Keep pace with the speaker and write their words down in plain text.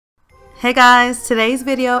Hey guys, today's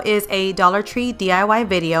video is a Dollar Tree DIY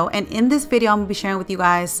video, and in this video I'm going to be sharing with you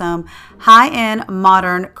guys some high-end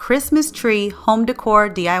modern Christmas tree home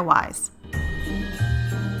decor DIYs.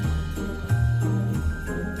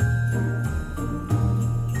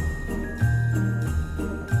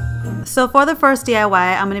 So for the first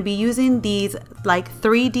DIY, I'm going to be using these like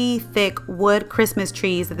 3D thick wood Christmas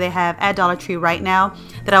trees that they have at Dollar Tree right now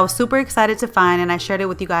that I was super excited to find, and I shared it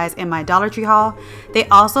with you guys in my Dollar Tree haul. They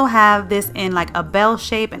also have this in like a bell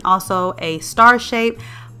shape and also a star shape.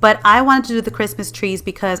 But I wanted to do the Christmas trees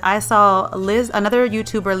because I saw another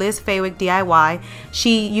YouTuber, Liz Faywick DIY.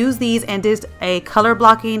 She used these and did a color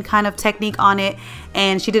blocking kind of technique on it,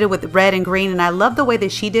 and she did it with red and green, and I love the way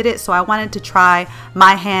that she did it, so I wanted to try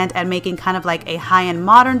my hand at making kind of like a high-end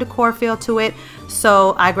modern decor feel to it.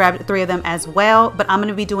 So I grabbed 3 of them as well, but I'm going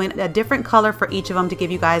to be doing a different color for each of them to give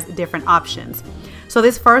you guys different options. So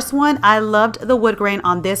this first one, I loved the wood grain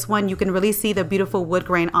on this one. You can really see the beautiful wood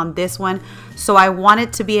grain on this one. So I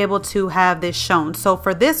wanted to be able to have this shown. So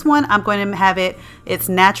for this one, I'm going to have it's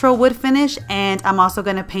natural wood finish, and I'm also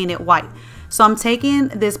going to paint it white. So I'm taking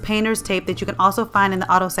this painter's tape that you can also find in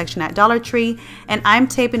the auto section at Dollar Tree, and I'm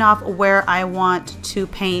taping off where I want to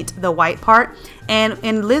paint the white part. And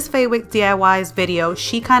in Liz Faywick DIY's video,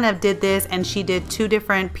 she kind of did this, and she did 2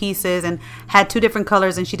 different pieces and had 2 different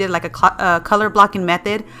colors, and she did like a color blocking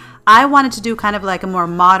method. I wanted to do kind of like a more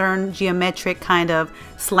modern geometric kind of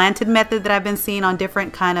slanted method that I've been seeing on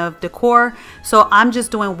different kind of decor. So I'm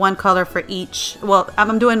just doing 1 color for each. Well,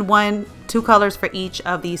 I'm doing 2 colors for each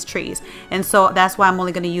of these trees. And so that's why I'm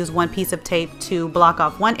only going to use 1 piece of tape to block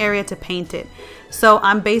off 1 area to paint it. So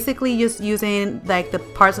I'm basically just using like the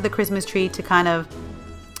parts of the Christmas tree to kind of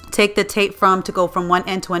take the tape to go from one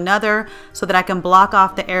end to another so that I can block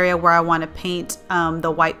off the area where I want to paint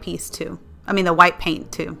the white piece too. I mean the white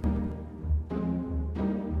paint too.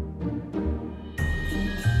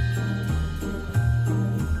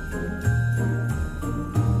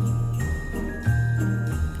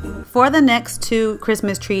 For the next 2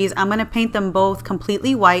 Christmas trees, I'm going to paint them both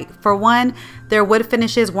completely white. For one, their wood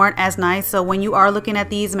finishes weren't as nice, so when you are looking at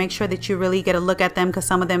these, make sure that you really get a look at them because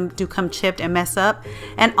some of them do come chipped and mess up.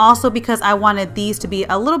 And also because I wanted these to be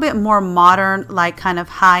a little bit more modern, like kind of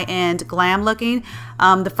high-end glam looking.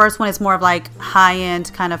 The first one is more of like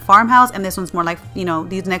high-end kind of farmhouse, and this one's more like, you know,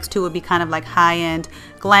 these next 2 would be kind of like high-end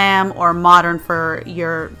glam or modern for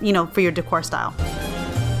your, you know, for your decor style.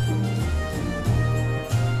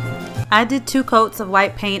 I did 2 coats of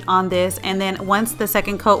white paint on this, and then once the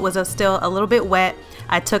second coat was still a little bit wet,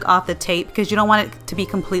 I took off the tape because you don't want it to be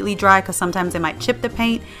completely dry because sometimes it might chip the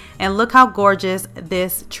paint. And look how gorgeous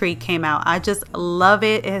this tree came out. I just love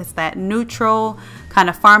it. It's that neutral kind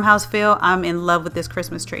of farmhouse feel. I'm in love with this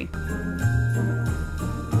Christmas tree.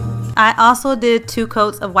 I also did 2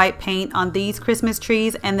 coats of white paint on these Christmas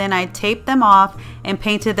trees, and then I taped them off and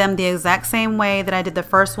painted them the exact same way that I did the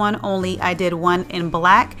first one, only I did 1 in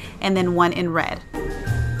black and then 1 in red.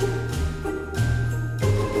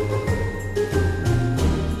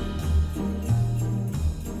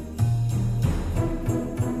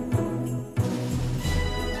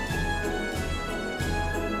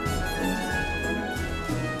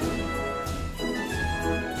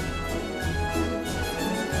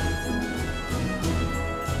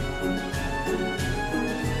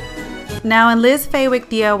 Now in Liz Faywick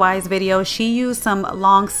DIY's video, she used some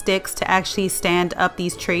long sticks to actually stand up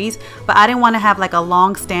these trees, but I didn't want to have like a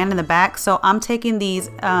long stand in the back, so I'm taking these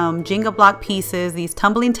Jingle block pieces, these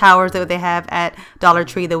tumbling towers that they have at Dollar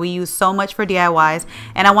Tree that we use so much for DIYs,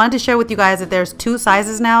 and I wanted to share with you guys that there's 2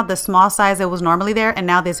 sizes now, the small size that was normally there, and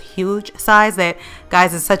now this huge size that,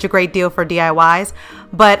 guys, is such a great deal for DIYs.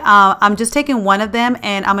 But I'm just taking 1 of them,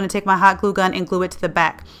 and I'm going to take my hot glue gun and glue it to the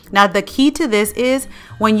back. Now the key to this is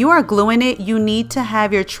when you are gluing it, you need to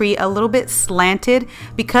have your tree a little bit slanted,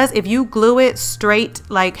 because if you glue it straight,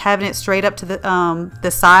 like having it straight up to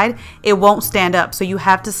the side, it won't stand up. So you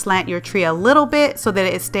have to slant your tree a little bit so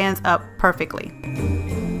that it stands up perfectly.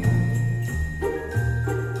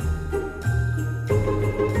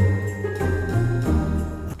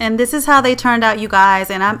 And this is how they turned out, you guys,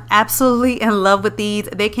 and I'm absolutely in love with these.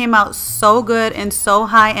 They came out so good and so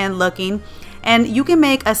high-end looking. And you can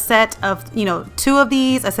make a set of, you know, 2 of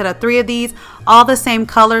these, a set of 3 of these, all the same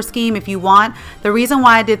color scheme if you want. The reason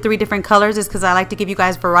why I did 3 different colors is because I like to give you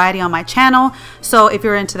guys variety on my channel. So if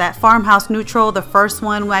you're into that farmhouse neutral, the first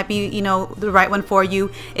one might be, you know, the right one for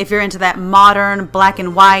you. If you're into that modern black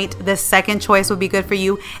and white, the second choice would be good for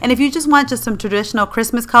you. And if you just want just some traditional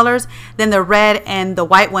Christmas colors, then the red and the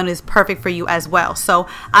white one is perfect for you as well. So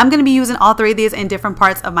I'm going to be using all 3 of these in different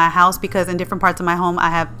parts of my house, because in different parts of my home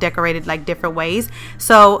I have decorated like different different ways.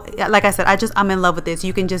 So like I said, I'm in love with this.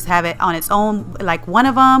 You can just have it on its own, like one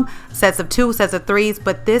of them, sets of 2, sets of 3s,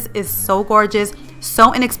 but this is so gorgeous,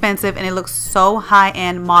 so inexpensive, and it looks so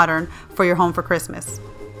high-end modern for your home for Christmas.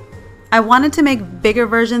 I wanted to make bigger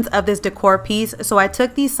versions of this decor piece, so I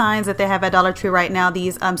took these signs that they have at Dollar Tree right now,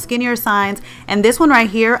 these skinnier signs, and this one right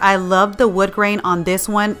here, I loved the wood grain on this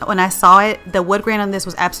one. When I saw it, the wood grain on this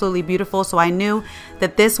was absolutely beautiful, so I knew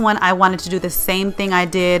that this one I wanted to do the same thing I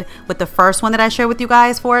did with the first one that I shared with you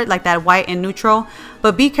guys for it, like that white and neutral.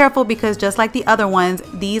 But be careful, because just like the other ones,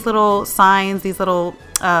 these little signs, these little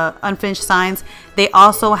unfinished signs, they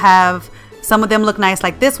also have, some of them look nice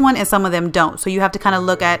like this one and some of them don't. So you have to kind of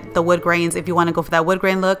look at the wood grains if you want to go for that wood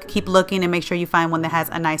grain look. Keep looking and make sure you find one that has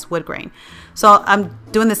a nice wood grain. So I'm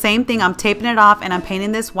doing the same thing. I'm taping it off and I'm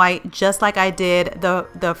painting this white just like I did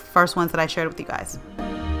the first ones that I shared with you guys.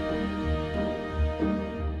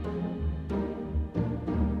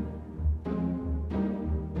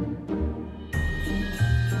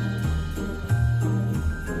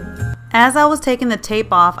 As I was taking the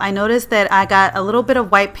tape off, I noticed that I got a little bit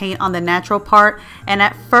of white paint on the natural part, and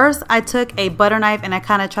at first I took a butter knife and I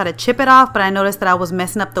kind of tried to chip it off, but I noticed that I was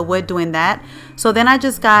messing up the wood doing that. So then I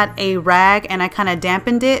just got a rag and I kind of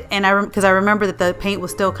dampened it, and because I remember that the paint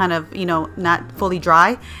was still kind of, you know, not fully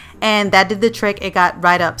dry, and that did the trick. It got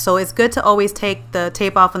right up. So it's good to always take the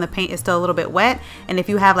tape off when the paint is still a little bit wet, and if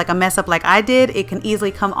you have like a mess up like I did, it can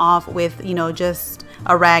easily come off with, you know, just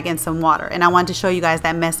a rag and some water. And I wanted to show you guys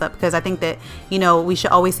that mess up, because I think that, you know, we should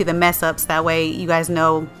always see the mess ups, that way you guys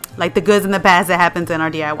know like the goods and the bads that happens in our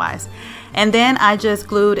DIYs. And then I just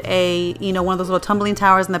glued a, you know, one of those little tumbling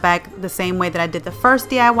towers in the back the same way that I did the first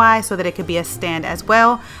DIY, so that it could be a stand as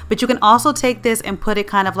well. But you can also take this and put it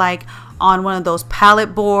kind of like on one of those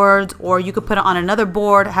pallet boards, or you could put it on another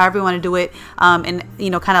board, however you want to do it, and, you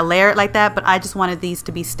know, kind of layer it like that. But I just wanted these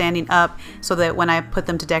to be standing up so that when I put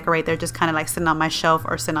them to decorate, they're just kind of like sitting on my shelf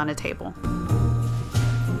or sitting on a table.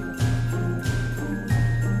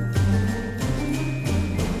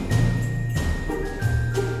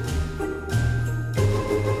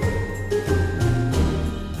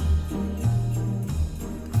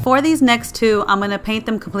 For these next two, I'm going to paint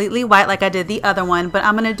them completely white like I did the other one, but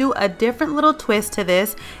I'm going to do a different little twist to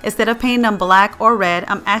this. Instead of painting them black or red,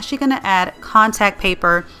 I'm actually going to add contact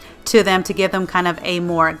paper to them to give them kind of a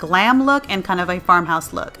more glam look and kind of a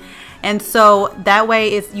farmhouse look. And so that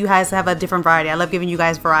way you guys have a different variety. I love giving you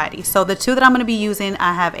guys variety. So the two that I'm going to be using,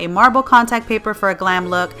 I have a marble contact paper for a glam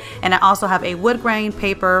look, and I also have a wood grain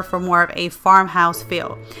paper for more of a farmhouse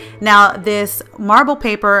feel. Now this marble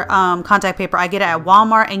paper, contact paper, I get it at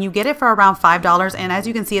Walmart, and you get it for around $5. And as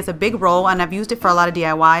you can see, it's a big roll, and I've used it for a lot of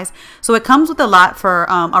DIYs. So it comes with a lot for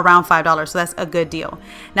around $5. So that's a good deal.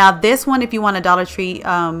 Now this one, if you want a Dollar Tree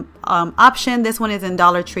option, this one is in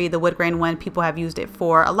Dollar Tree. The wood grain one, people have used it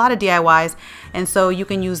for a lot of DIYs, and so you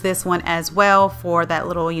can use this one as well for that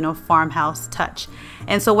little, you know, farmhouse touch.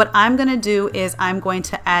 And so what I'm gonna do is I'm going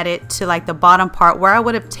to add it to like the bottom part where I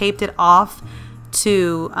would have taped it off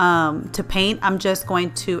to paint. I'm just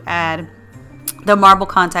going to add the marble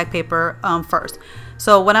contact paper first.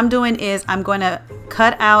 So what I'm doing is I'm going to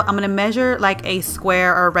cut out, I'm going to measure like a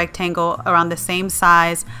square or a rectangle around the same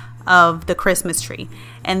size of the Christmas tree,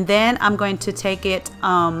 and then I'm going to take it,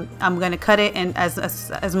 I'm going to cut it in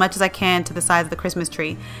as much as I can to the size of the Christmas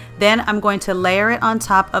tree. Then I'm going to layer it on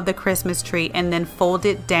top of the Christmas tree and then fold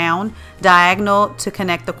it down diagonal to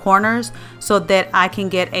connect the corners, so that I can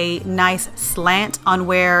get a nice slant on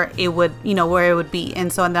where it would, you know, where it would be.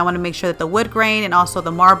 And so, and I want to make sure that the wood grain and also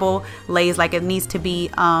the marble lays like it needs to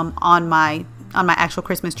be on my actual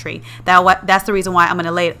Christmas tree. That's the reason why I'm going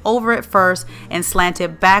to lay it over it first and slant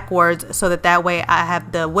it backwards, so that way I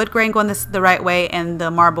have the wood grain going the right way and the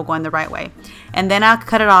marble going the right way. And then I'll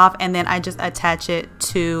cut it off, and then I just attach it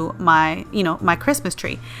to my, you know, my Christmas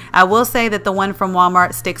tree. I will say that the one from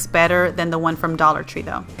Walmart sticks better than the one from Dollar Tree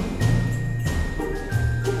though.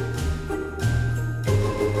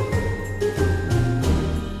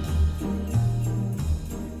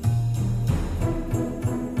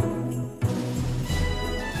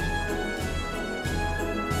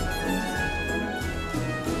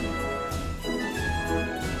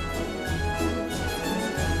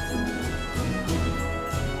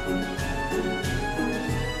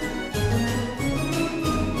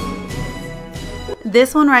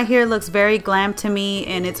 This one right here looks very glam to me,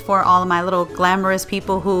 and it's for all of my little glamorous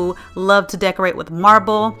people who love to decorate with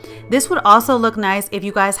marble. This would also look nice if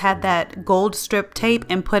you guys had that gold strip tape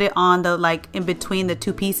and put it on the, like, in between the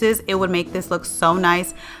two pieces. It would make this look so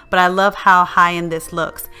nice, but I love how high-end this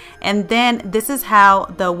looks. And then this is how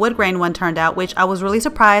the wood grain one turned out, which I was really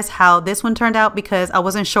surprised how this one turned out because I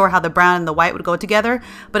wasn't sure how the brown and the white would go together,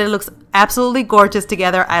 but it looks absolutely gorgeous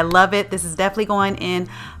together. I love it. This is definitely going in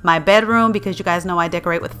my bedroom because you guys know I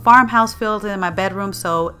decorate with farmhouse fields in my bedroom,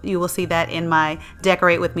 so you will see that in my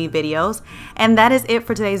decorate with me videos. And that is it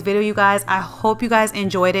for today's video, you guys. I hope you guys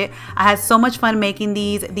enjoyed it. I had so much fun making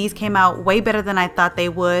these. These came out way better than I thought they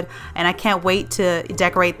would, and I can't wait to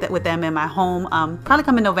decorate with them in my home. Probably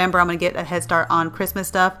come in November. I'm gonna get a head start on Christmas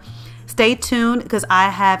stuff. Stay tuned because I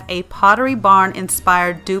have a Pottery Barn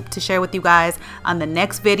inspired dupe to share with you guys on the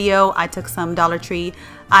next video. I took some Dollar Tree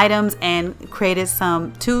items and created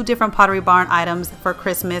two different Pottery Barn items for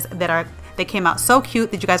Christmas they came out so cute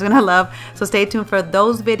that you guys are gonna love. So stay tuned for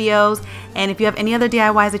those videos. And if you have any other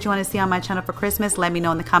DIYs that you want to see on my channel for Christmas, let me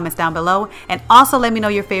know in the comments down below. And also let me know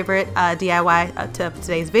your favorite DIY to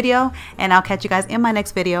today's video. And I'll catch you guys in my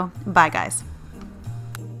next video. Bye, guys.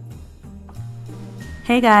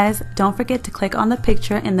 Hey guys, don't forget to click on the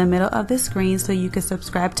picture in the middle of the screen so you can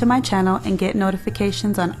subscribe to my channel and get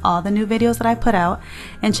notifications on all the new videos that I put out.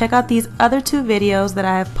 And check out these other 2 videos that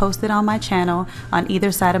I have posted on my channel on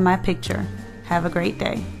either side of my picture. Have a great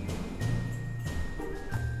day.